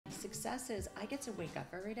success is I get to wake up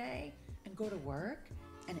every day and go to work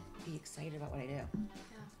and be excited about what I do.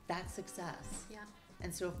 Yeah. That's success. Yeah.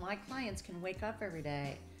 And so if my clients can wake up every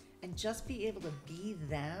day and just be able to be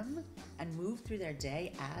them and move through their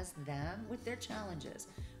day as them with their challenges,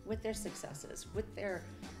 with their successes, with their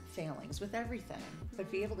failings, with everything, but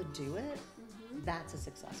be able to do it, that's a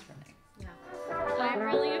success for me. Yeah. I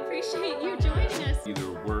really appreciate you joining us.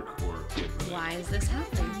 Either work or kid related. Why is this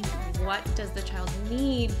happening? What does the child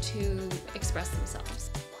need to express themselves?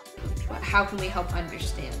 How can we help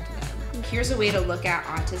understand them? Here's a way to look at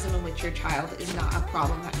autism in which your child is not a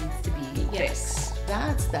problem that needs to be fixed.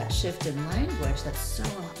 That's that shift in language that's so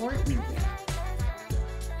important.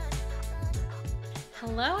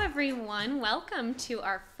 Hello, everyone. Welcome to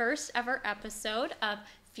our first ever episode of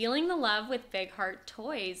Feeling the Love with Big Heart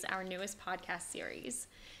Toys, our newest podcast series.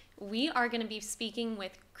 We are going to be speaking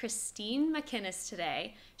with Christine MacInnis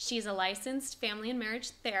today. She's a licensed family and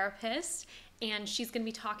marriage therapist, and she's going to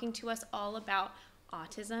be talking to us all about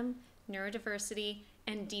autism, neurodiversity,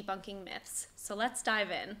 and debunking myths. So let's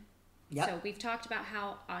dive in. Yep. So we've talked about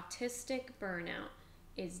how autistic burnout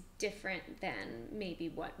is different than maybe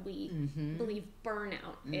what we believe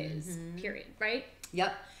burnout is, period, right?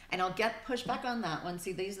 Yep. And I'll get pushback on that one.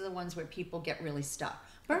 See, these are the ones where people get really stuck.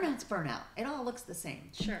 Burnout's burnout. It all looks the same.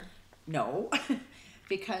 Sure. No,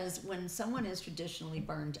 because when someone is traditionally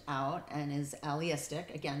burned out and is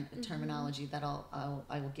allistic, again, the terminology that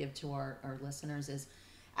I will give to our listeners is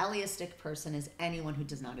allistic person is anyone who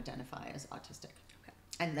does not identify as autistic. Okay.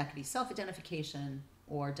 And that could be self-identification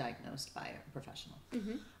or diagnosed by a professional.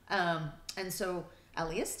 And so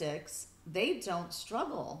allistics, they don't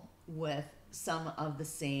struggle with some of the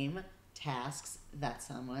same tasks that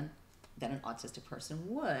an autistic person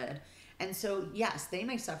would. And so, yes, they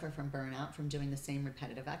may suffer from burnout from doing the same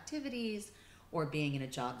repetitive activities or being in a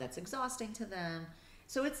job that's exhausting to them.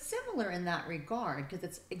 So it's similar in that regard because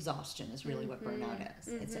it's exhaustion is really what burnout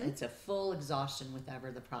is. It's a full exhaustion,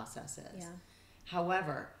 whatever the process is. Yeah.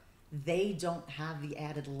 However, they don't have the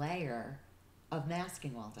added layer of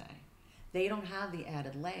masking all day. They don't have the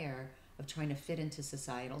added layer of trying to fit into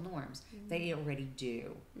societal norms. They already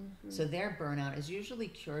do. So their burnout is usually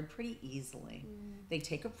cured pretty easily. They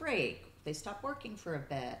take a break. They stop working for a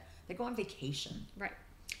bit. They go on vacation. Right.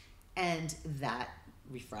 And that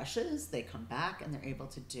refreshes. They come back and they're able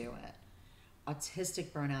to do it.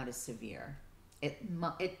 Autistic burnout is severe. It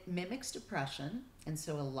mimics depression, and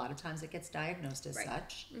so a lot of times it gets diagnosed as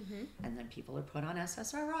such, and then people are put on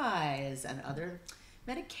SSRIs and other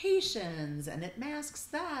medications, and it masks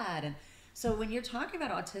that. And so when you're talking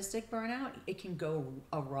about autistic burnout, it can go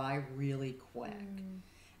awry really quick.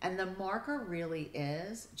 And the marker really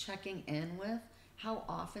is checking in with how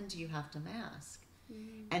often do you have to mask?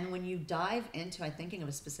 And when you dive into, I'm thinking of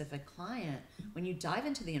a specific client, when you dive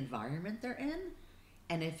into the environment they're in,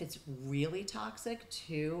 and if it's really toxic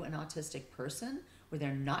to an autistic person, where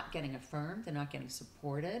they're not getting affirmed, they're not getting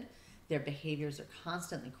supported, their behaviors are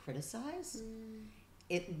constantly criticized,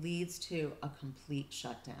 it leads to a complete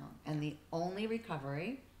shutdown. And the only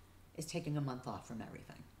recovery is taking a month off from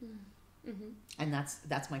everything. And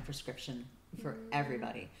that's my prescription for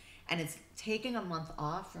everybody. And it's taking a month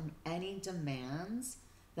off from any demands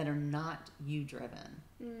that are not you driven.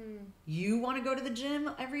 You want to go to the gym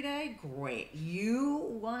every day? Great. You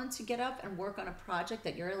want to get up and work on a project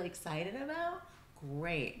that you're really excited about?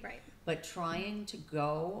 Great. Right. But trying to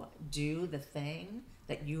go do the thing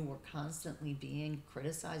that you were constantly being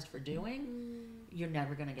criticized for doing, you're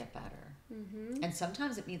never going to get better. And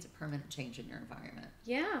sometimes it means a permanent change in your environment.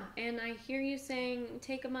 Yeah, and I hear you saying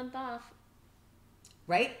take a month off.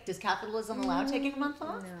 Right? Does capitalism allow taking a month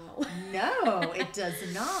off? No. No, it does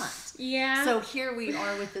not. Yeah. So here we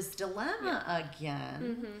are with this dilemma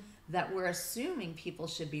again, that we're assuming people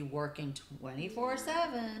should be working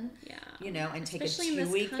 24/7, you know, and Especially take a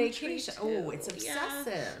 2-week vacation. Too. Oh, it's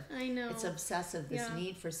obsessive. Yeah, I know. It's obsessive, this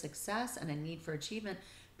need for success and a need for achievement,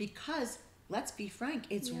 because let's be frank,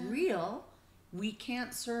 it's real. We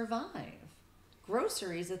can't survive.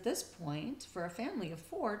 Groceries at this point for a family of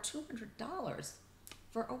 4, $200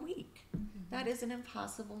 for a week. That is an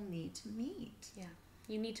impossible need to meet. Yeah.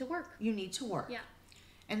 You need to work. You need to work. Yeah.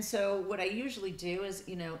 And so what I usually do is,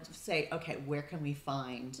 you know, say, okay, where can we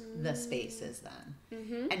find the spaces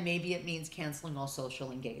then? And maybe it means canceling all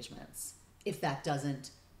social engagements if that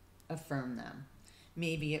doesn't affirm them.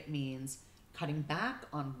 Maybe it means cutting back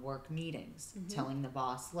on work meetings, telling the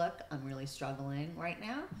boss, look, I'm really struggling right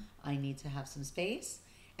now. I need to have some space.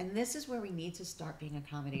 And this is where we need to start being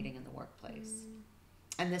accommodating in the workplace.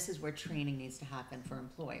 And this is where training needs to happen for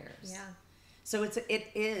employers. Yeah. So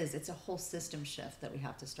it's a whole system shift that we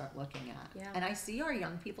have to start looking at. Yeah. And I see our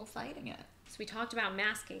young people fighting it. So we talked about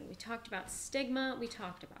masking, we talked about stigma, we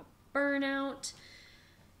talked about burnout.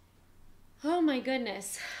 Oh my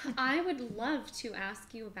goodness. I would love to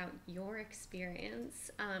ask you about your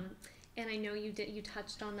experience. And I know you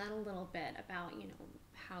touched on that a little bit about,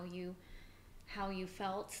 how you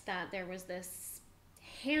felt that there was this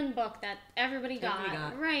handbook that everybody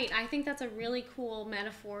got. Right. I think that's a really cool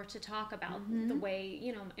metaphor to talk about the way,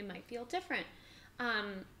 it might feel different.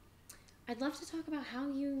 I'd love to talk about how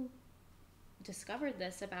you discovered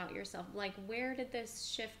this about yourself. Like, where did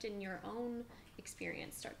this shift in your own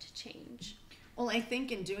experience start to change? Well, I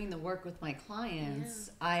think in doing the work with my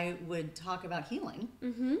clients, I would talk about healing.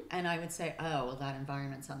 And I would say, oh, well, that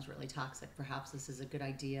environment sounds really toxic. Perhaps this is a good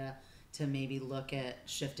idea to maybe look at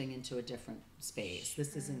shifting into a different space.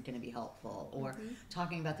 This isn't going to be helpful. Or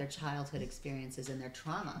talking about their childhood experiences and their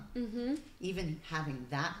trauma. Even having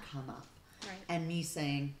that come up. Right. And me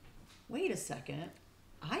saying, wait a second,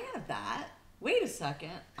 I have that. Wait a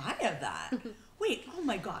second, I have that. Wait, oh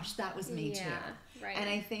my gosh, that was me too. Right. And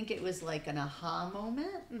I think it was like an aha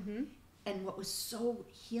moment. And what was so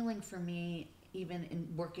healing for me, even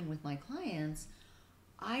in working with my clients,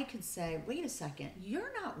 I could say, wait a second,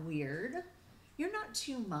 you're not weird. You're not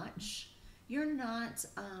too much. You're not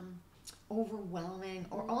overwhelming,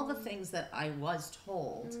 or all the things that I was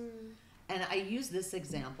told. And I use this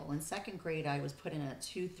example. In second grade, I was put in a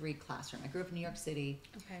 2-3 classroom. I grew up in New York City.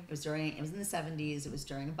 Okay. It was in the 70s. It was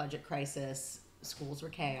during a budget crisis. Schools were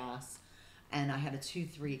chaos. And I had a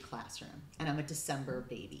 2-3 classroom. And I'm a December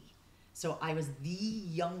baby. So I was the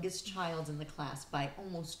youngest child in the class by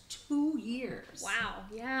almost 2 years. Wow.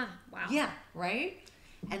 Yeah. Wow. Yeah, right?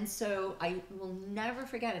 And so I will never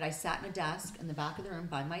forget it. I sat in a desk in the back of the room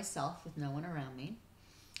by myself with no one around me.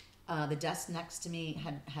 The desk next to me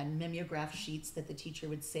had mimeograph sheets that the teacher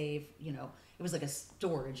would save. It was like a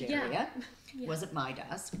storage area. It wasn't my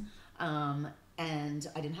desk. And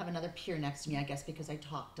I didn't have another peer next to me, I guess, because I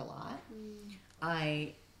talked a lot.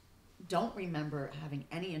 I don't remember having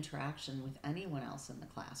any interaction with anyone else in the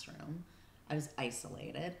classroom. I was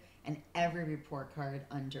isolated. And every report card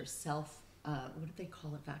under what did they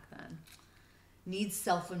call it back then? Needs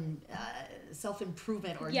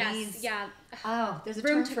self-improvement or needs... there's a room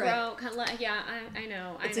term to for grow. it. I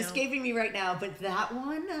know. It's escaping me right now, but that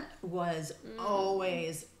one was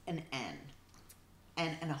always an N.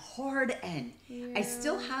 And a hard N. I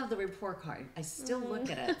still have the report card. I still look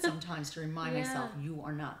at it sometimes to remind myself, you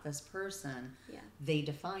are not this person. They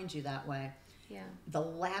defined you that way. The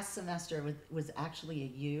last semester was actually a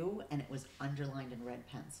U, and it was underlined in red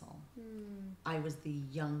pencil. I was the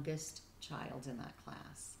youngest child in that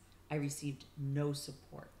class. I received no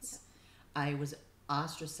supports. I was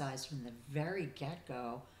ostracized from the very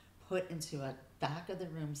get-go, put into a back of the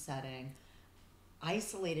room setting,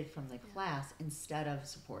 isolated from the class instead of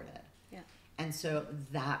supported. And so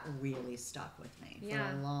that really stuck with me for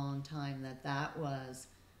a long time, that was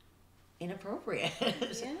inappropriate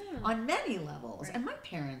on many levels. And my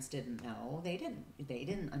parents didn't know. They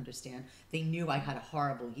didn't understand. They knew I had a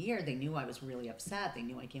horrible year. They knew I was really upset. They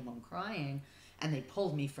knew I came home crying, and they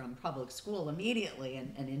pulled me from public school immediately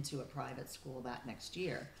and into a private school that next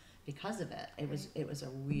year because of it. It was a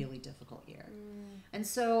really difficult year. And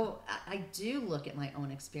so I do look at my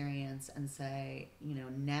own experience and say,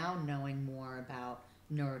 now knowing more about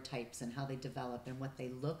neurotypes and how they develop and what they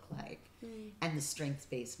look like, and the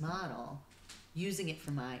strengths-based model, using it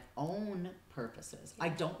for my own purposes. I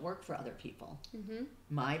don't work for other people.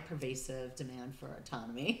 My pervasive demand for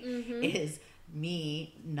autonomy is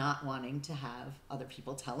me not wanting to have other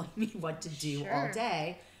people telling me what to do all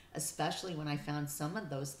day, especially when I found some of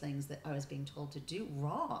those things that I was being told to do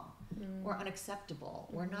wrong or unacceptable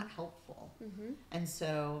or not helpful. And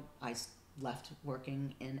so I left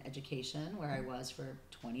working in education, where I was for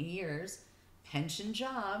 20 years, pension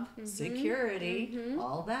job, security,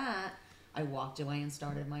 all that. I walked away and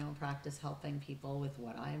started my own practice helping people with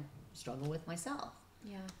what I struggle with myself.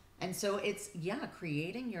 And so it's,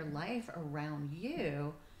 creating your life around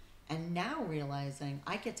you, and now realizing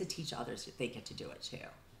I get to teach others that they get to do it too.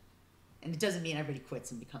 And it doesn't mean everybody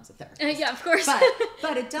quits and becomes a therapist. Of course.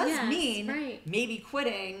 But it does mean maybe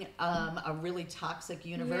quitting a really toxic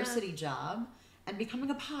university job and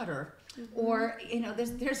becoming a potter. Or,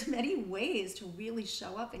 there's many ways to really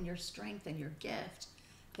show up in your strength and your gift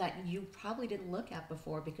that you probably didn't look at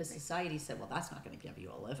before because society said, well, that's not going to give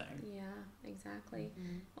you a living. Yeah, exactly.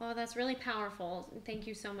 Well, that's really powerful. Thank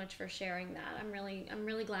you so much for sharing that. I'm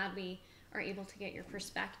really glad we are able to get your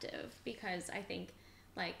perspective, because I think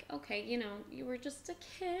Like, okay, you know, you were just a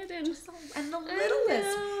kid, and And the I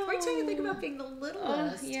littlest. know. Every time you think about being the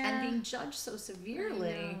littlest yeah. and being judged so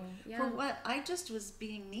severely Yeah. for what I just was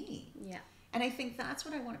being me. Yeah. And I think that's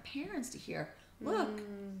what I want parents to hear. Look,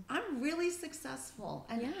 I'm really successful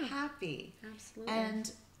and Yeah. happy. Absolutely.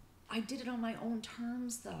 And I did it on my own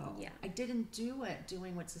terms, though. Yeah. I didn't do it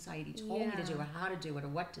doing what society told me to do, or how to do it, or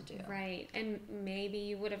what to do. Right. And maybe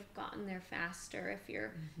you would have gotten there faster if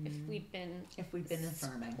we'd been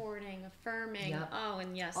affirming. supporting, affirming. Yep. Oh,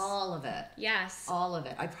 and yes. All of it. Yes. All of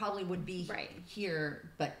it. I probably would be Right. here,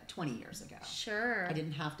 but 20 years ago. Sure. I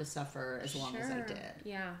didn't have to suffer as long as I did.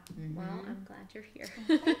 Yeah. Well, I'm glad you're here.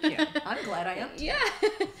 Thank you. I'm glad I am.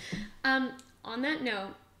 Yeah. On that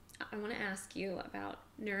note, I want to ask you about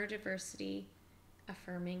neurodiversity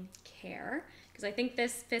affirming care, because I think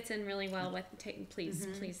this fits in really well with please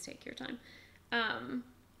take your time.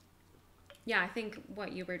 Yeah, I think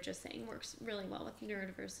what you were just saying works really well with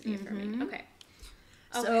neurodiversity affirming. Okay.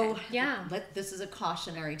 So, yeah. this is a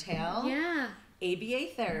cautionary tale. Yeah.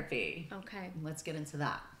 ABA therapy. Okay. Let's get into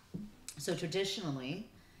that. So traditionally,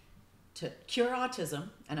 to cure autism,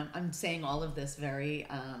 and I'm saying all of this very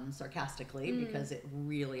sarcastically because it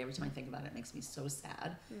really, every time I think about it, it makes me so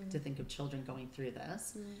sad to think of children going through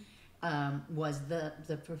this, was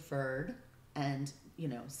the preferred and, you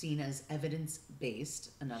know, seen as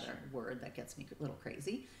evidence-based, another word that gets me a little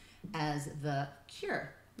crazy, as the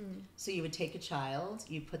cure. So you would take a child,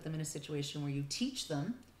 you put them in a situation where you teach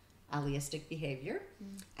them allistic behavior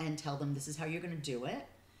and tell them this is how you're going to do it.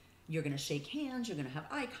 You're going to shake hands, you're going to have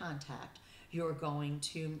eye contact, you're going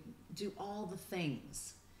to do all the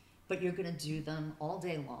things, but you're going to do them all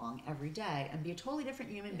day long, every day, and be a totally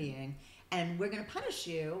different human being, and we're going to punish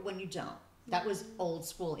you when you don't. That was old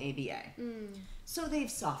school ABA. So they've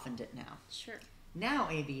softened it now. Sure. Now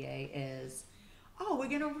ABA is, oh, we're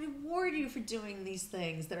going to reward you for doing these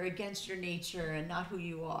things that are against your nature and not who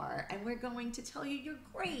you are, and we're going to tell you you're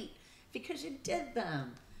great because you did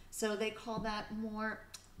them. So they call that more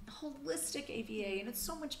holistic ABA, and it's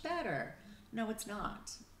so much better. No, it's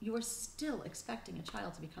not. You are still expecting a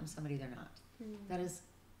child to become somebody they're not. That is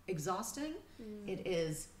exhausting. It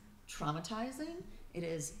is traumatizing. It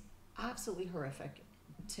is absolutely horrific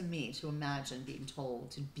to me to imagine being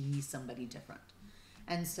told to be somebody different.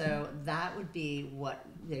 And so that would be what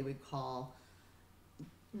they would call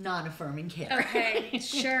non-affirming care. Okay,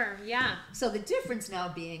 sure, yeah. So the difference now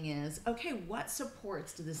being is, okay, what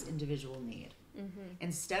supports do this individual need?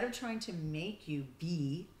 Instead of trying to make you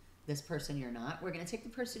be this person you're not, we're going to take the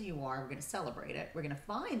person you are, we're going to celebrate it, we're going to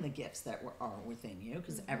find the gifts that are within you,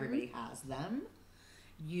 because everybody has them.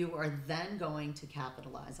 You are then going to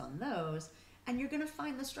capitalize on those, and you're going to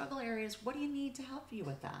find the struggle areas. What do you need to help you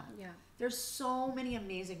with that? Yeah. There's so many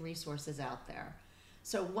amazing resources out there.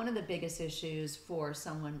 So one of the biggest issues for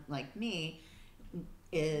someone like me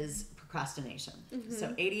is procrastination. So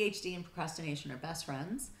ADHD and procrastination are best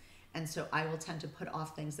friends. And so I will tend to put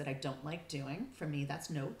off things that I don't like doing. For me, that's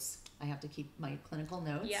notes. I have to keep my clinical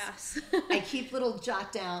notes. Yes. I keep little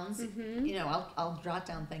jot downs. You know, I'll jot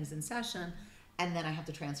down things in session, and then I have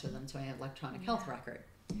to transfer them to my electronic health record.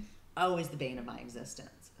 Always the bane of my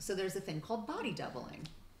existence. So there's a thing called body doubling.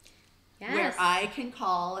 Yes. Where I can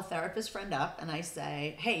call a therapist friend up and I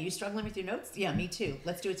say, hey, you struggling with your notes? Yeah, me too.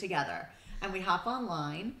 Let's do it together. And we hop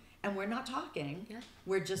online and we're not talking. Yeah.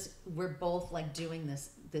 We're both like doing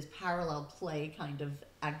this parallel play kind of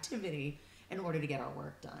activity in order to get our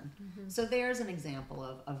work done. So there's an example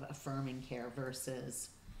of affirming care versus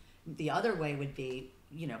the other way would be,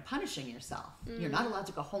 you know, punishing yourself. You're not allowed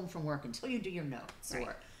to go home from work until you do your notes. Right.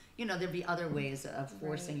 Or, you know, there'd be other ways of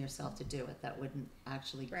forcing yourself to do it that wouldn't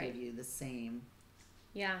actually give you the same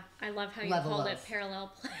Yeah, I love how you level called of- it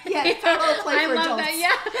parallel play. Yeah, parallel play I for love adults. that.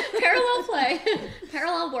 Yeah, parallel play,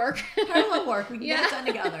 parallel work. Parallel work. We can get it done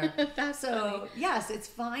together. That's so funny. yes, it's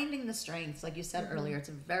finding the strengths, like you said earlier. It's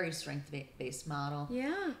a very strength-based model.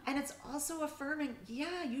 Yeah. And it's also affirming.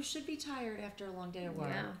 Yeah, you should be tired after a long day of work.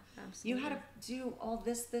 Yeah, absolutely. You had to do all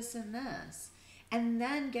this, and this. And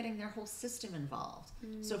then getting their whole system involved.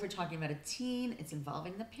 So if we're talking about a teen, it's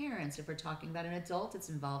involving the parents. If we're talking about an adult, it's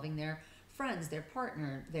involving their friends, their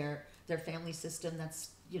partner, their family system that's,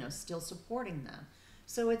 you know, still supporting them.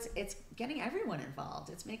 So it's getting everyone involved.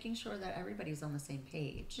 It's making sure that everybody's on the same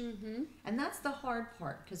page. And that's the hard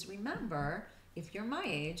part, because remember, if you're my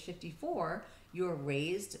age, 54, you're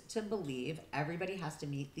raised to believe everybody has to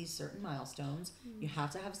meet these certain milestones. You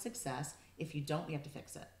have to have success. If you don't, we have to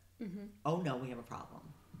fix it. Oh no, we have a problem.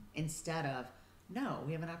 Instead of, no,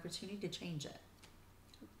 we have an opportunity to change it.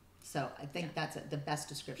 So I think that's the best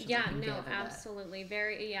description we Yeah, can give no, of absolutely.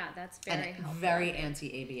 That's it. very And helpful. very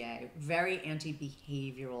anti-ABA, very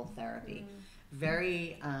anti-behavioral therapy,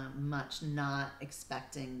 very much not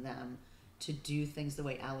expecting them to do things the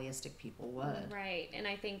way allistic people would. Right. And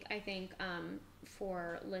I think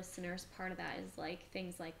for listeners, part of that is like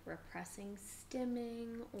things like repressing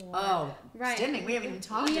stimming or stimming. We haven't even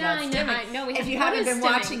talked Yeah, about I know, stimming. I know. If you What haven't is been stimming?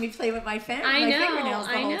 watching me play with my fingernails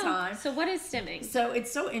the whole time. So what is stimming? So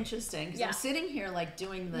it's so interesting because Yeah. I'm sitting here like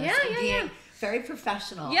doing this Yeah, and yeah, being yeah. very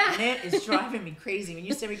professional, Yeah. and it is driving me crazy. When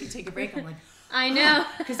you say we could take a break, I'm like, I know.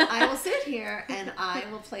 because I will sit here and I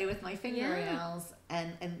will play with my fingernails,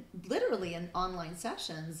 and literally in online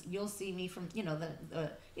sessions, you'll see me from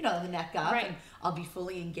the neck up, Right. and I'll be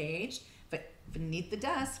fully engaged. But beneath the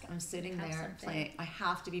desk, I'm sitting Have there something. playing. I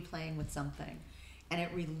have to be playing with something, and it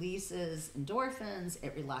releases endorphins.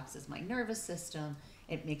 It relaxes my nervous system.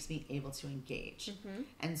 It makes me able to engage.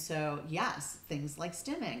 And so, yes, things like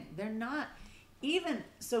stimming, they're not. Even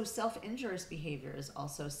so, self-injurious behavior is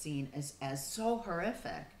also seen as so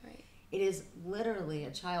horrific. Right. It is literally a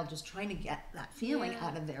child just trying to get that feeling Yeah.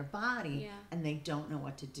 out of their body, Yeah. and they don't know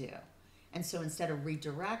what to do. And so instead of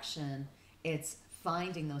redirection, it's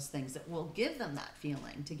finding those things that will give them that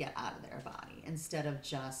feeling to get out of their body, instead of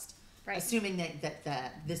just Right. assuming that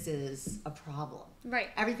this is a problem. Right.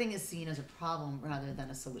 Everything is seen as a problem rather than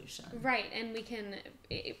a solution. Right. And we can,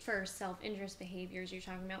 for self-injurious behaviors you're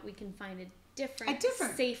talking about, we can find a different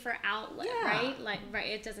safer outlet, Yeah. right? Right.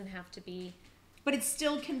 It doesn't have to be. But it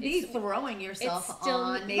still can be throwing yourself still-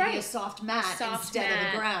 on maybe right. a soft mat instead mat.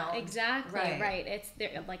 of the ground. Exactly, Right. right. It's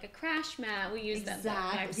there, like a crash mat. We use that.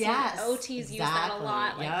 Exactly. I've seen Yes. OTs use that a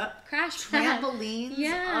lot. Exactly. Like Yep. crash mat. Trampolines.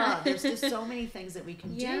 Yeah. There's just so many things that we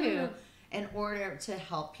can Yeah. do in order to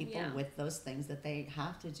help people Yeah. with those things that they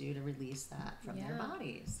have to do to release that from their Yeah.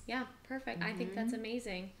 bodies. Yeah, perfect. I think that's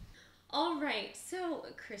amazing. All right, so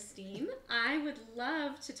Christine, I would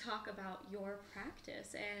love to talk about your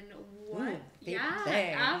practice and what. Ooh, favorite yeah,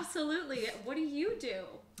 thing. absolutely. What do you do?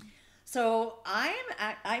 So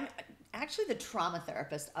I'm actually the trauma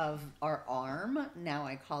therapist of our arm. Now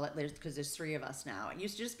I call it, because there's 3 of us now. It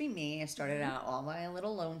used to just be me. I started out all by a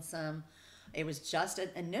little lonesome. It was just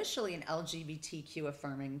initially an LGBTQ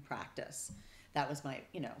affirming practice. That was my,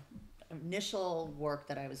 initial work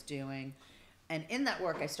that I was doing. And in that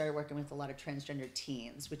work, I started working with a lot of transgender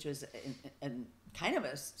teens, which was in kind of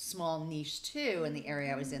a small niche too in the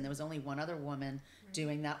area I was in. There was only one other woman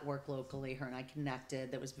doing that work locally. Her and I connected.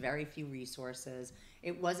 There was very few resources.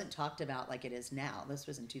 It wasn't talked about like it is now. This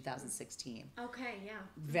was in 2016. Okay, yeah.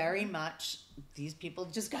 Very much, these people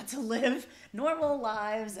just got to live normal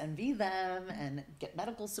lives and be them and get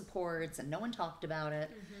medical supports, and no one talked about it.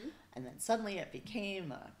 And then suddenly it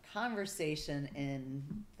became a conversation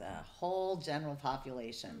in the whole general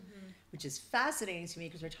population, which is fascinating to me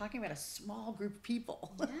because we're talking about a small group of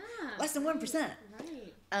people, Yeah. less than 1%.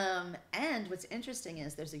 Right. And what's interesting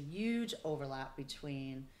is there's a huge overlap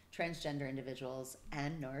between transgender individuals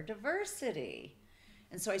and neurodiversity.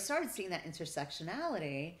 And so I started seeing that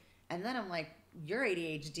intersectionality, and then I'm like, your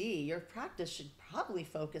ADHD, your practice should probably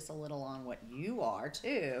focus a little on what you are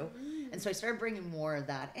too. And so I started bringing more of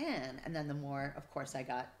that in. And then the more, of course, I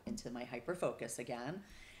got into my hyper focus again.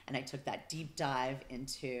 And I took that deep dive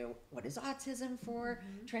into what is autism for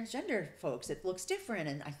transgender folks. It looks different,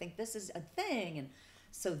 and I think this is a thing. And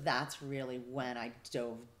so that's really when I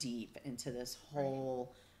dove deep into this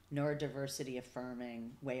whole neurodiversity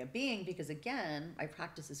affirming way of being, because again, my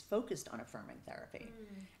practice is focused on affirming therapy.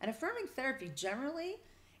 And affirming therapy generally,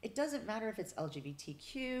 it doesn't matter if it's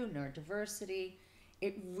LGBTQ, neurodiversity,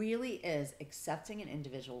 it really is accepting an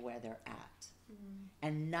individual where they're at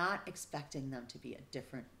and not expecting them to be a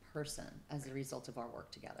different person as a result of our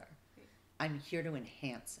work together. I'm here to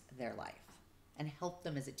enhance their life and help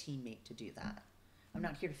them as a teammate to do that. I'm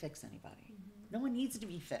not here to fix anybody. No one needs to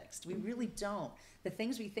be fixed. We really don't. The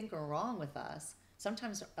things we think are wrong with us,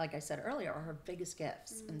 sometimes, like I said earlier, are our biggest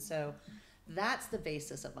gifts. And so that's the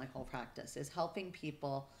basis of my whole practice, is helping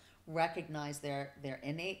people recognize their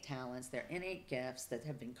innate talents, their innate gifts that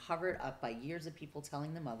have been covered up by years of people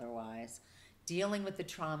telling them otherwise, dealing with the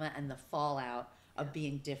trauma and the fallout of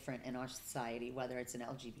being different in our society, whether it's an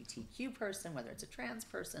LGBTQ person, whether it's a trans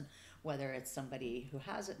person, whether it's somebody who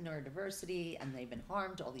has neurodiversity and they've been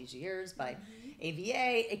harmed all these years by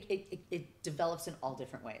AVA. It develops in all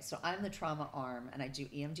different ways. So I'm the trauma arm, and I do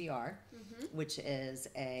EMDR, which is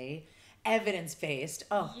a evidence-based,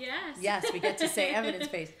 yes, we get to say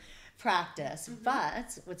evidence-based practice.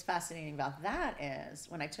 But what's fascinating about that is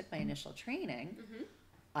when I took my initial training,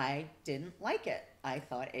 I didn't like it. I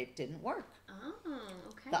thought it didn't work. Oh,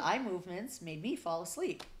 okay. The eye movements made me fall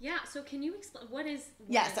asleep. Yeah, so can you explain what is...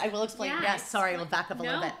 Yes, I will explain. Yeah, Yes, sorry, we'll back up a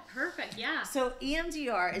little bit. Perfect, yeah. So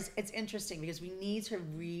EMDR it's interesting because we need to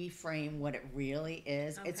reframe what it really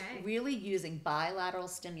is. Okay. It's really using bilateral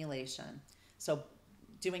stimulation. So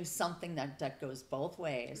doing something that goes both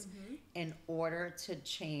ways in order to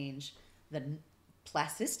change the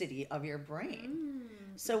plasticity of your brain.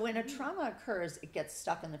 So when a trauma occurs, it gets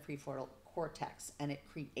stuck in the prefrontal cortex and it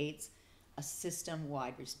creates a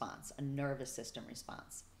system-wide response, a nervous system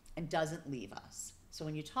response, and doesn't leave us. So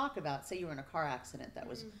when you talk about, say you were in a car accident that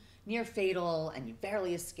was near fatal and you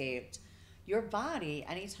barely escaped, your body,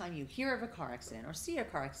 anytime you hear of a car accident or see a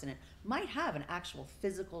car accident, might have an actual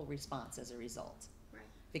physical response as a result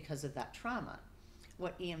because of that trauma.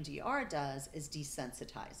 What EMDR does is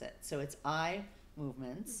desensitize it. So it's eye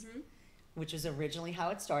movements, which is originally how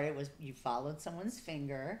it started, was you followed someone's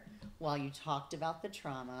finger while you talked about the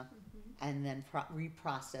trauma and then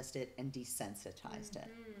reprocessed it and desensitized it.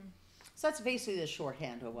 So that's basically the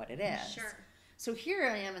shorthand of what it is. Sure. So here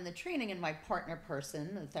I am in the training, and my partner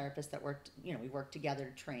person, the therapist that worked, we worked together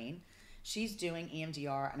to train, she's doing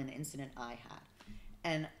EMDR on an incident I had.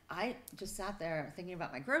 And I just sat there thinking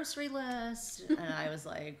about my grocery list, and I was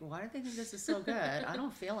like, why do they think this is so good? I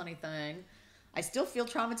don't feel anything. I still feel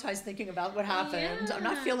traumatized thinking about what happened. Yeah. I'm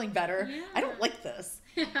not feeling better. Yeah. I don't like this.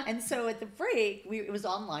 And so at the break, it was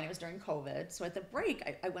online. It was during COVID. So at the break,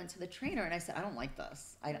 I went to the trainer and I said, I don't like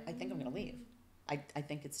this. I think I'm going to leave. I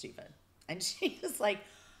think it's stupid. And she was like,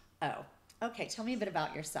 oh, okay, tell me a bit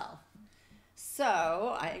about yourself. So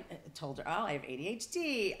I told her, oh, I have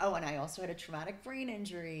ADHD. Oh, and I also had a traumatic brain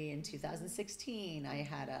injury in 2016. I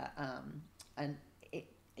had an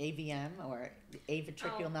AVM, or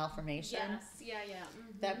aventricular malformation. Yes,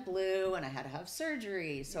 That blew, and I had to have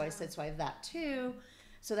surgery. So I said, so I have that too.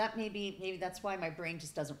 So that maybe that's why my brain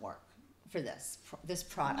just doesn't work for this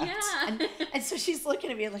product. Yeah. And so she's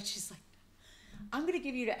looking at me like, she's like, I'm going to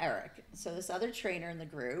give you to Eric. So this other trainer in the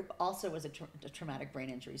group also was a traumatic brain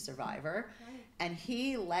injury survivor. Okay. And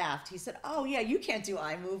he laughed. He said, oh, yeah, you can't do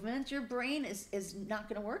eye movement. Your brain is not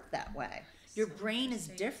going to work that way. Your brain is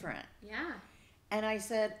different. Yeah. And I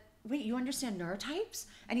said, wait, you understand neurotypes?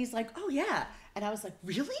 And he's like, oh, yeah. And I was like,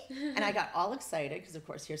 really? And I got all excited because, of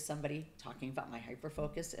course, here's somebody talking about my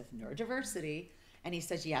hyperfocus of neurodiversity. And he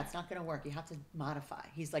says, yeah, it's not going to work. You have to modify.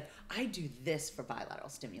 He's like, I do this for bilateral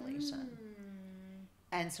stimulation.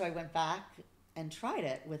 And so I went back and tried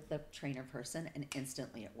it with the trainer person, and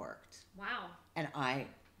instantly it worked. Wow. And I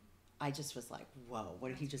just was like, whoa, what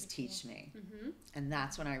did he just teach me? And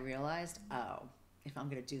that's when I realized, oh, if I'm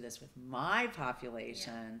going to do this with my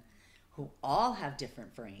population, who all have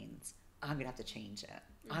different brains, I'm going to have to change it.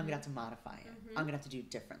 I'm going to have to modify it. I'm going to have to do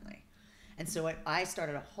it differently. And so I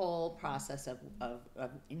started a whole process of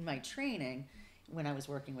in my training, when I was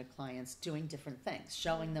working with clients, doing different things,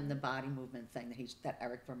 showing them the body movement thing that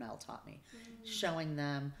Eric Vermel taught me, showing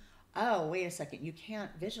them, oh, wait a second, you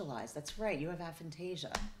can't visualize. That's right, you have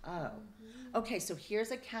aphantasia. Oh, okay, so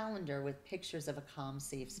here's a calendar with pictures of a calm,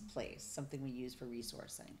 safe place, something we use for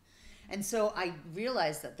resourcing. And so I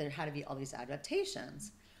realized that there had to be all these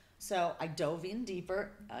adaptations. So I dove in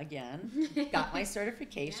deeper again, got my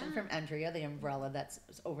certification from Andrea, the umbrella that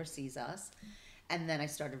oversees us. And then I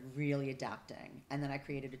started really adapting. And then I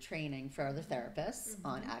created a training for other therapists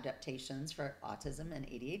on adaptations for autism and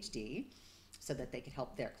ADHD so that they could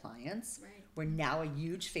help their clients. Right. We're now a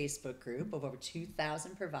huge Facebook group of over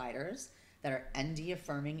 2,000 providers that are ND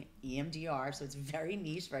affirming EMDR. So it's very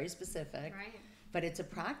niche, very specific. Right. But it's a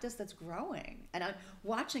practice that's growing. And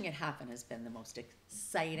watching it happen has been the most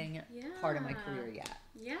exciting part of my career yet.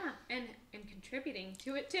 Yeah, and contributing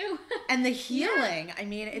to it too. And the healing, I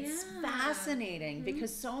mean, it's fascinating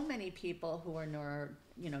because so many people who are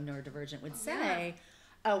neurodivergent would say,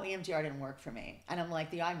 oh, EMDR didn't work for me. And I'm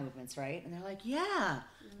like, the eye movements, right? And they're like, yeah.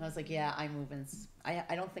 And I was like, yeah, eye movements.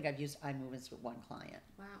 I don't think I've used eye movements with one client.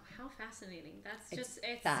 Wow, how fascinating. It's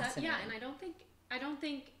fascinating. And I don't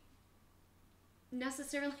think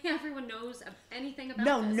necessarily everyone knows anything about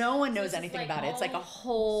this. No one knows anything about it. It's like a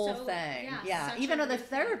whole thing. Yeah, even other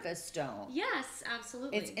therapists don't. Yes,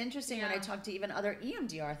 absolutely. It's interesting when I talk to even other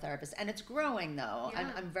EMDR therapists, and it's growing though.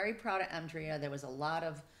 Yeah. I'm very proud of Andrea. There was a lot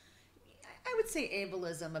of, I would say,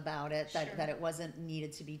 ableism about it, that it wasn't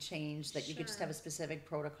needed to be changed, that you could just have a specific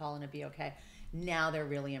protocol and it'd be okay. Now they're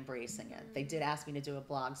really embracing it. They did ask me to do a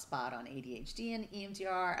blog spot on ADHD and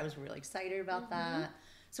EMDR. I was really excited about that.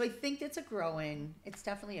 So I think it's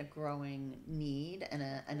definitely a growing need and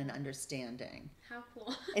an understanding. How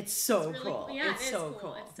cool. It's so really cool. Yeah, it's so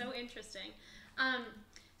cool. It's so interesting.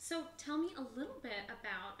 So tell me a little bit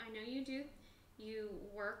about, I know you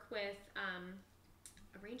work with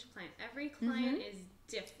a range of clients. Every client is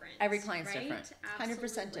different. Every client's right? different. 100%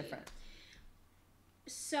 Absolutely. different.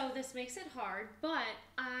 So this makes it hard, but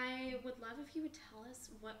I would love if you would tell us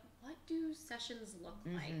what do sessions look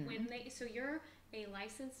like when they, so you're a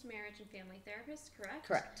licensed marriage and family therapist, correct?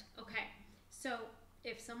 Correct. Okay. So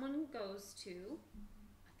if someone goes to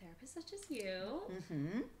a therapist such as you,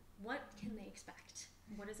 what can they expect?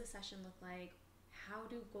 What does a session look like? How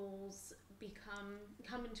do goals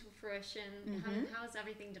come into fruition? How is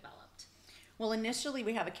everything developed? Well, initially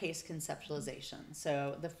we have a case conceptualization.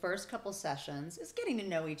 So the first couple sessions is getting to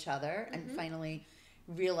know each other and finally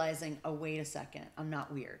realizing, oh, wait a second, I'm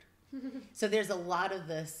not weird. So there's a lot of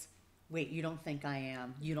this, wait, you don't think I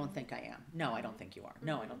am, you don't think I am. No, I don't think you are.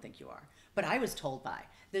 No, I don't think you are. But I was told by.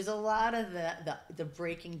 There's a lot of the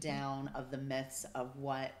breaking down of the myths of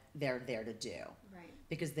what they're there to do. Right.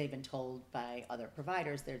 Because they've been told by other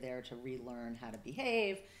providers they're there to relearn how to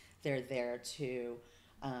behave. They're there to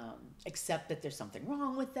accept that there's something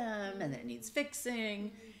wrong with them and that it needs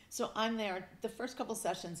fixing. So I'm there. The first couple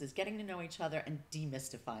sessions is getting to know each other and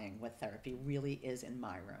demystifying what therapy really is in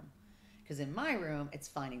my room. Because in my room, it's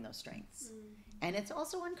finding those strengths. And it's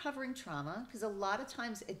also uncovering trauma, because a lot of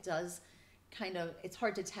times it does it's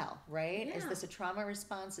hard to tell, right? Yeah. Is this a trauma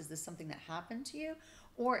response? Is this something that happened to you?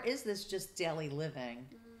 Or is this just daily living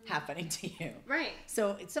happening to you? Right.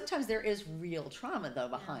 So sometimes there is real trauma though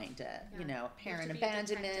behind it. Yeah. You know, You have parent to be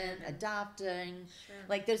abandonment, detective and- adopting. Sure.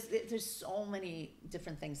 Like there's so many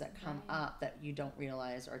different things that come Right. up that you don't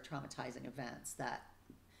realize are traumatizing events that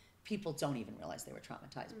people don't even realize they were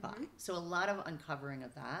traumatized by. So a lot of uncovering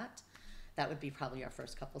of that. That would be probably our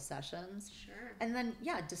first couple sessions. Sure. And then,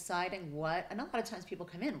 deciding what, and a lot of times people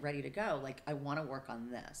come in ready to go, like, I want to work on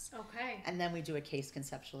this. Okay. And then we do a case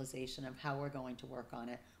conceptualization of how we're going to work on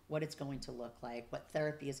it, what it's going to look like, what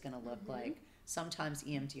therapy is going to look like. Sometimes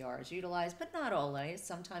EMDR is utilized, but not always.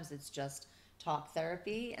 Sometimes it's just talk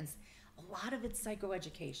therapy, and a lot of it's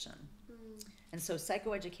psychoeducation. And so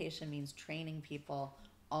psychoeducation means training people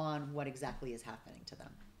on what exactly is happening to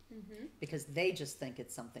them. Because they just think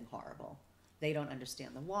it's something horrible. They don't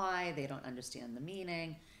understand the why, they don't understand the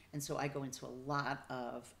meaning. And so I go into a lot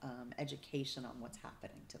of education on what's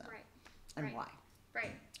happening to them. Right. And Right. why.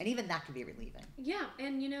 Right. And even that can be relieving. Yeah,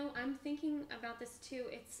 and I'm thinking about this too.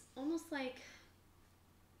 It's almost like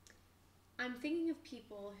I'm thinking of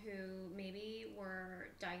people who maybe were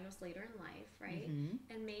diagnosed later in life, right?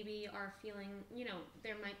 And maybe are feeling,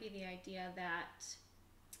 there might be the idea that,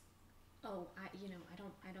 oh, I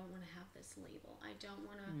don't want to have this label. I don't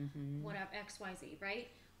want to whatever XYZ, right?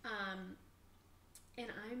 And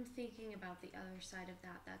I'm thinking about the other side of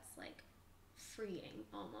that. That's like freeing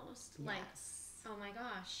almost. Yes. Like, oh my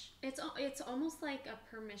gosh, it's almost like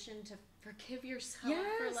a permission to forgive yourself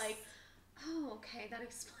for Yes. like, oh, okay, that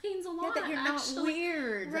explains a Yeah, lot. that you're actually. not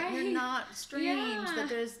weird, that you're Right. not strange, Yeah. that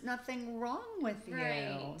there's nothing wrong with you,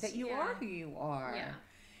 Right. that you Yeah. are who you are. Yeah.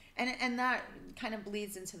 And that kind of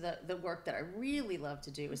bleeds into the work that I really love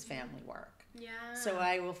to do is family work. Yeah. So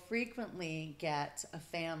I will frequently get a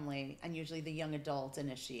family, and usually the young adult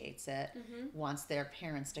initiates it, wants their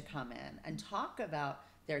parents to come in and talk about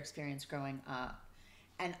their experience growing up.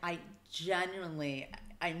 And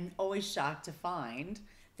I'm always shocked to find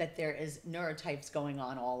that there is neurotypes going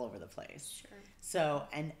on all over the place. Sure. So,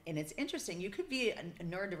 and it's interesting, you could be a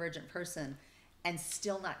neurodivergent person and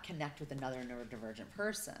still not connect with another neurodivergent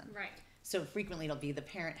person. Right. So frequently it'll be the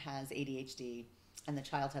parent has ADHD and the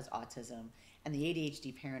child has autism, and the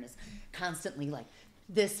ADHD parent is constantly like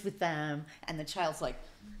this with them, and the child's like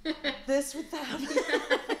this with them.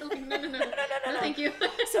 Like, no, thank you.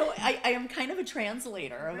 So I am kind of a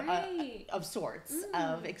translator Right. of sorts,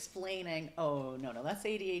 of explaining, oh, no, that's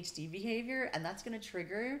ADHD behavior, and that's going to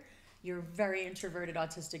trigger your very introverted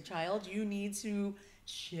autistic child. You need to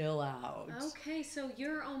chill out. Okay, so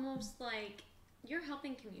you're almost like you're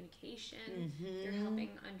helping communication. You're helping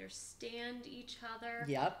understand each other.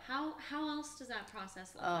 Yep. How else does that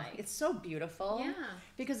process look Oh, like? it's so beautiful. Yeah.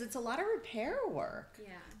 Because it's a lot of repair work.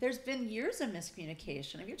 Yeah. There's been years of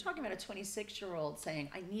miscommunication. If you're talking about a 26-year-old saying,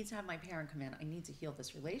 I need to have my parent come in, I need to heal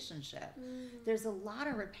this relationship, there's a lot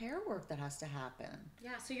of repair work that has to happen.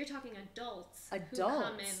 Yeah, so you're talking adults who Adults.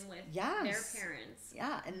 come in with Yes. their parents.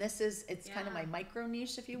 Yeah, and it's kind of Yeah. my micro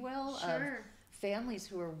niche, if you will, of Sure. families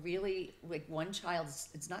who are really, like one child,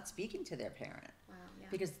 it's not speaking to their parent. Wow, yeah.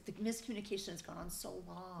 Because the miscommunication has gone on so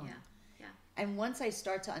long. Yeah. And once I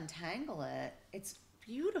start to untangle it, it's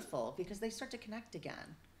beautiful because they start to connect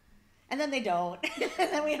again. And then they don't.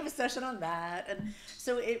 And then we have a session on that. And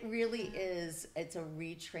so it really is, it's a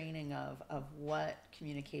retraining of what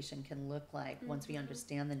communication can look like once we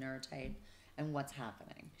understand the neurotype and what's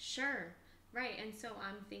happening. Sure. Right. And so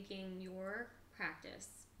I'm thinking your practice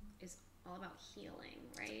is all about healing,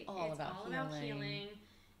 right? All about healing,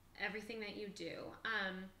 everything that you do.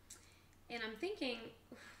 And I'm thinking,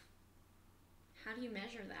 how do you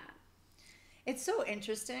measure that? It's so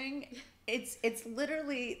interesting. It's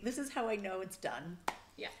literally, this is how I know it's done.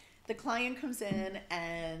 Yeah. The client comes in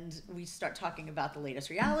and we start talking about the latest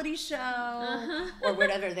reality show or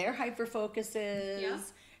whatever their hyper focus is. Yeah.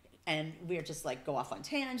 And we're just like go off on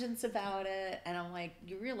tangents about it. And I'm like,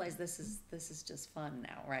 you realize this is just fun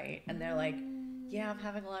now, right? And they're like, yeah, I'm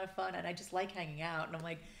having a lot of fun and I just like hanging out. And I'm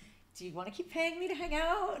like, do you want to keep paying me to hang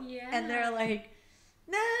out? Yeah. And they're like,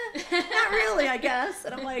 nah, not really, I guess.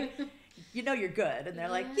 And I'm like, you know you're good. And they're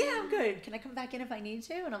like, yeah, I'm good. Can I come back in if I need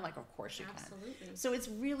to? And I'm like, of course you Absolutely. can. So it's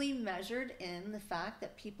really measured in the fact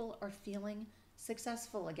that people are feeling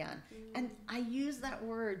successful again. And I use that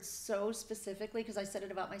word so specifically because I said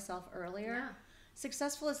it about myself earlier. Yeah.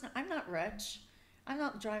 Successful is not, I'm not rich. I'm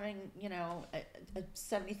not driving, a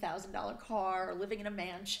 $70,000 car or living in a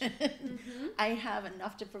mansion. I have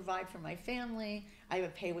enough to provide for my family. I have a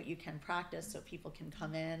pay what you can practice so people can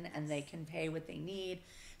come in and they can pay what they need.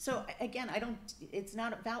 So again, it's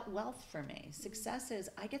not about wealth for me. Success is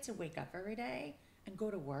I get to wake up every day and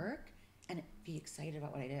go to work and be excited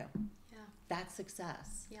about what I do. Yeah. That's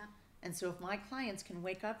success. Yeah. And so if my clients can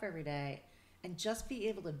wake up every day and just be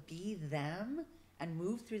able to be them and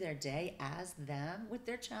move through their day as them with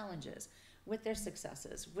their challenges, with their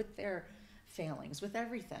successes, with their failings, with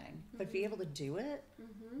everything, but be able to do it,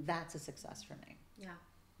 that's a success for me. Yeah.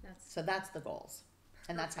 So that's the goals.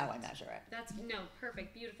 And that's how I measure it. That's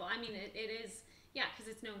perfect, beautiful. I mean, it is, yeah,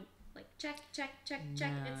 because it's no like check.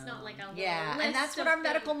 It's not like a little list and that's what of our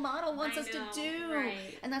medical things. model wants us to do.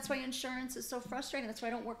 Right. And that's why insurance is so frustrating. That's why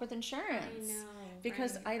I don't work with insurance. I know.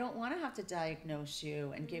 Because right. I don't want to have to diagnose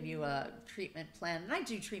you and give you a treatment plan. And I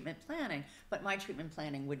do treatment planning, but my treatment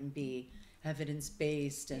planning wouldn't be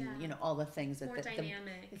evidence-based and all the things that more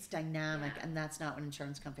dynamic. It's dynamic, and that's not what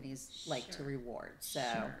insurance companies like to reward. So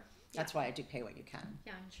that's why I do pay what you can.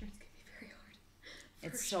 Yeah, insurance can be very hard.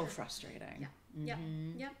 It's so frustrating. Yeah.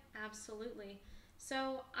 Yep, absolutely.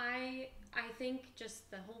 So I think just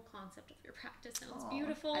the whole concept of your practice sounds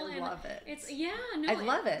beautiful. I love it. It's I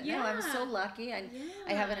love it. Yeah. No, I'm so lucky.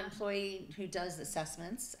 I have an employee who does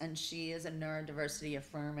assessments, and she is a neurodiversity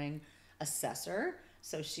affirming assessor.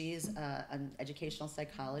 So she's an educational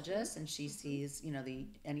psychologist, and she sees,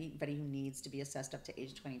 anybody who needs to be assessed up to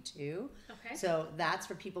age 22. Okay. So that's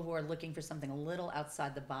for people who are looking for something a little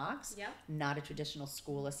outside the box, Yep. not a traditional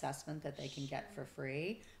school assessment that they can get for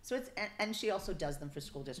free. So and she also does them for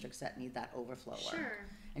school districts that need that overflow work. Sure.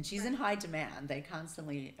 And she's in high demand. They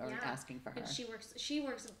constantly are asking for her. And she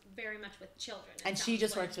works very much with children. And she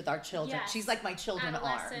just works with our children. Yes. She's like my children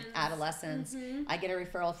are. Adolescents. I get a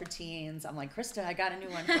referral for teens. I'm like, Krista, I got a new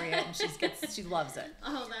one for you. And she loves it.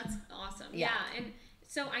 Oh, that's awesome. Yeah. And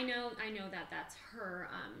so I know that that's her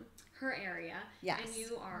area. Yes. And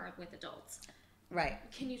you are with adults. Right.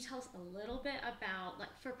 Can you tell us a little bit about, like,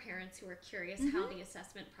 for parents who are curious, how the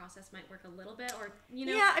assessment process might work a little bit, or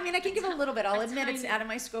Yeah, I mean, I can give a little bit. I'll admit it's out of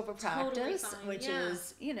my scope of practice, which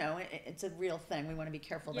is, it's a real thing. We want to be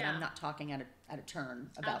careful that I'm not talking out of turn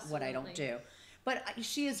about what I don't do. But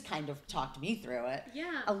she has kind of talked me through it.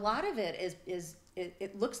 Yeah. A lot of it is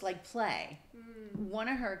it looks like play. One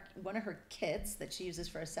of her kits that she uses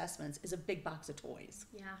for assessments is a big box of toys.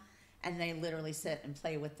 Yeah. And they literally sit and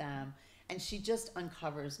play with them. And she just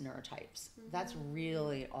uncovers neurotypes. That's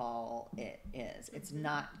really all it is. It's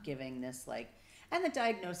not giving this and the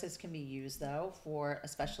diagnosis can be used though for,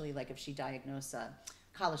 especially like if she diagnosed a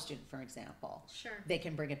college student, for example. Sure. They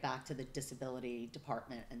can bring it back to the disability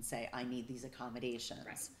department and say, I need these accommodations.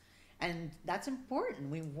 Right. And that's important.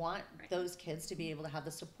 We want those kids to be able to have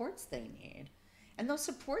the supports they need. And those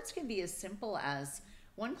supports can be as simple as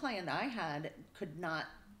one client I had could not,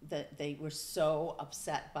 that they were so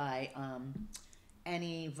upset by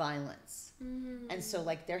any violence. And so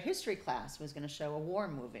like their history class was going to show a war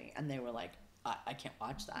movie and they were like, I can't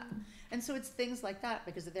watch that. And so it's things like that,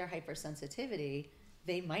 because of their hypersensitivity,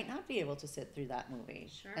 they might not be able to sit through that movie.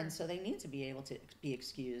 Sure. And so they need to be able to be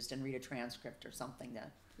excused and read a transcript or something to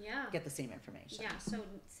get the same information. Yeah, so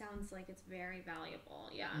it sounds like it's very valuable.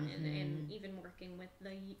 Yeah, and even working with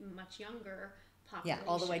the much younger population.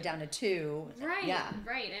 Yeah, all the way down to 2. Right, yeah.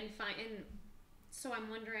 Right, and so I'm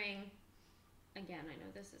wondering, again, I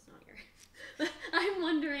know this is not your, I'm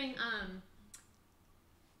wondering,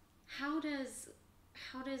 how does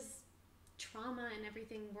trauma and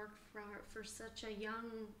everything work for such a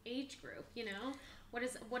young age group? You know, what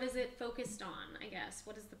is it focused on? I guess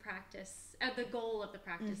what is the practice? The goal of the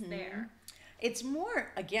practice there? It's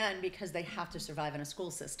more, again, because they have to survive in a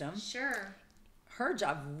school system. Sure. Her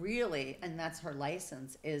job really, and that's her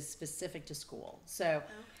license, is specific to school. So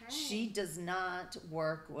she does not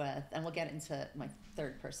work with, and we'll get into my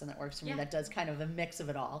third person that works for me that does kind of a mix of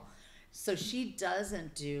it all. So she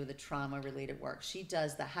doesn't do the trauma related work. She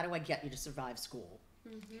does the how do I get you to survive school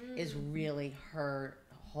is really her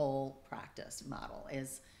whole practice model.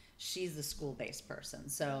 Is she's the school-based person.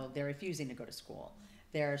 So they're refusing to go to school.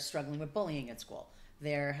 They're struggling with bullying at school.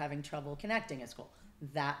 They're having trouble connecting at school.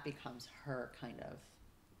 That becomes her kind of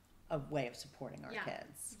a way of supporting our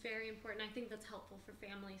kids. Very important. I think that's helpful for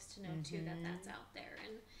families to know too, that that's out there,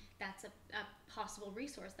 and that's a possible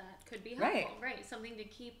resource that could be helpful, right? Something to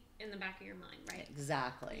keep in the back of your mind, right?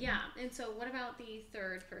 Exactly. Yeah. And so what about the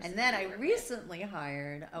third person? And then I recently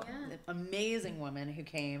hired an amazing woman who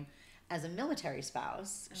came as a military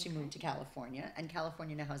spouse. She moved to California, and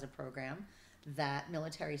California now has a program that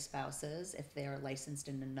military spouses, if they are licensed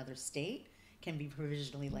in another state, can be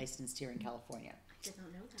provisionally licensed here in California. I did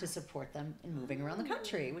not know that. To support them in moving around the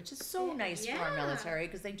country, which is so nice for our military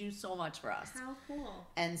because they do so much for us. How cool.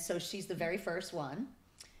 And so she's the very first one.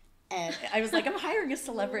 And I was like, I'm hiring a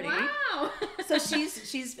celebrity. Wow. So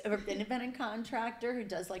she's an independent contractor who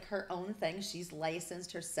does like her own thing. She's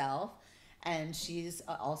licensed herself. And she's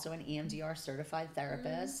also an EMDR certified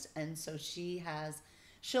therapist. And so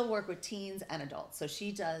she'll work with teens and adults. So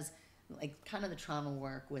she does like kind of the trauma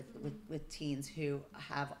work with teens who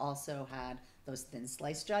have also had those thin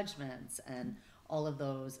slice judgments and all of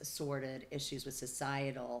those assorted issues with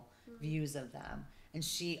societal views of them. And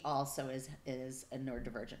she also is a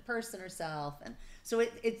neurodivergent person herself. And so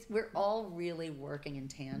we're all really working in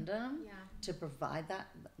tandem to provide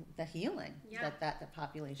the healing that the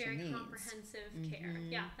population needs. Very comprehensive care.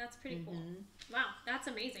 Yeah, that's pretty cool. Wow, that's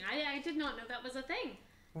amazing. I did not know that was a thing.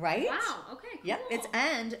 Right? Wow, okay, cool. Yep,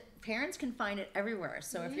 and parents can find it everywhere.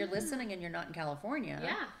 So if you're listening and you're not in California,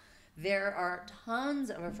 there are tons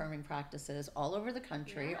of affirming practices all over the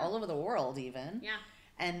country, all over the world even. Yeah.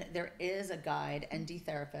 And there is a guide,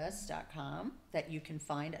 ndtherapist.com, that you can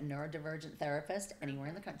find a neurodivergent therapist anywhere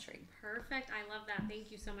in the country. Perfect. I love that.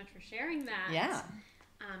 Thank you so much for sharing that. Yeah.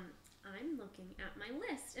 I'm looking at my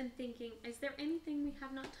list and thinking, is there anything we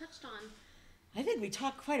have not touched on? I think we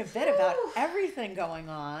talked quite a bit about everything going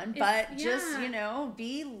on, but just,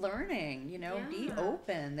 be learning, be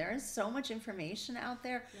open. There is so much information out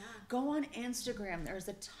there. Yeah. Go on Instagram. There's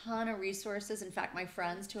a ton of resources. In fact,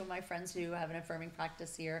 two of my friends who have an affirming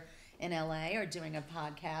practice here in LA are doing a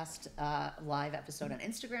podcast live episode on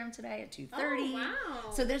Instagram today at 2:30. Oh,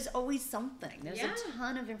 wow. So there's always something. There's a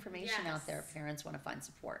ton of information out there if parents want to find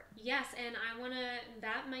support. Yes, and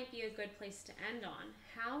that might be a good place to end on.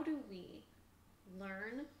 How do we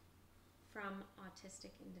learn from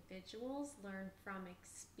autistic individuals, learn from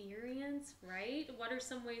experience, right? What are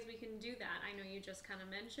some ways we can do that? I know you just kind of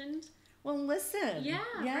mentioned. Well, listen. Yeah.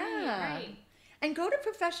 Right. And go to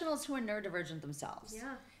professionals who are neurodivergent themselves.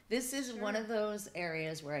 Yeah. This is one of those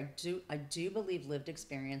areas where I do believe lived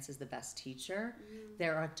experience is the best teacher.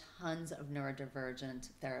 There are tons of neurodivergent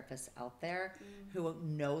therapists out there who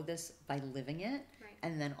know this by living it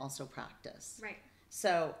and then also practice. Right.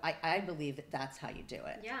 So I believe that that's how you do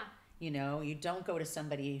it. Yeah. You don't go to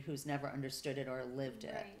somebody who's never understood it or lived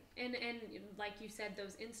it. Right. And like you said,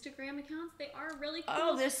 those Instagram accounts, they are really cool.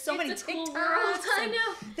 Oh, there's so many TikToks. Cool I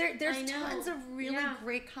know. There's tons of really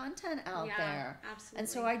great content out there. Absolutely. And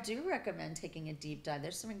so I do recommend taking a deep dive.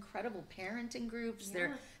 There's some incredible parenting groups.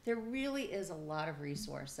 Yeah. There really is a lot of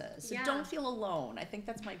resources. So don't feel alone. I think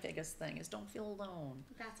that's my biggest thing is don't feel alone.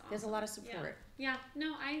 That's awesome. There's a lot of support. Yeah.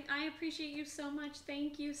 No, I appreciate you so much.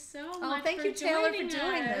 Thank you so much. Oh, thank you, Taylor, for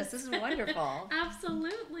doing this. This is wonderful.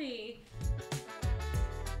 Absolutely.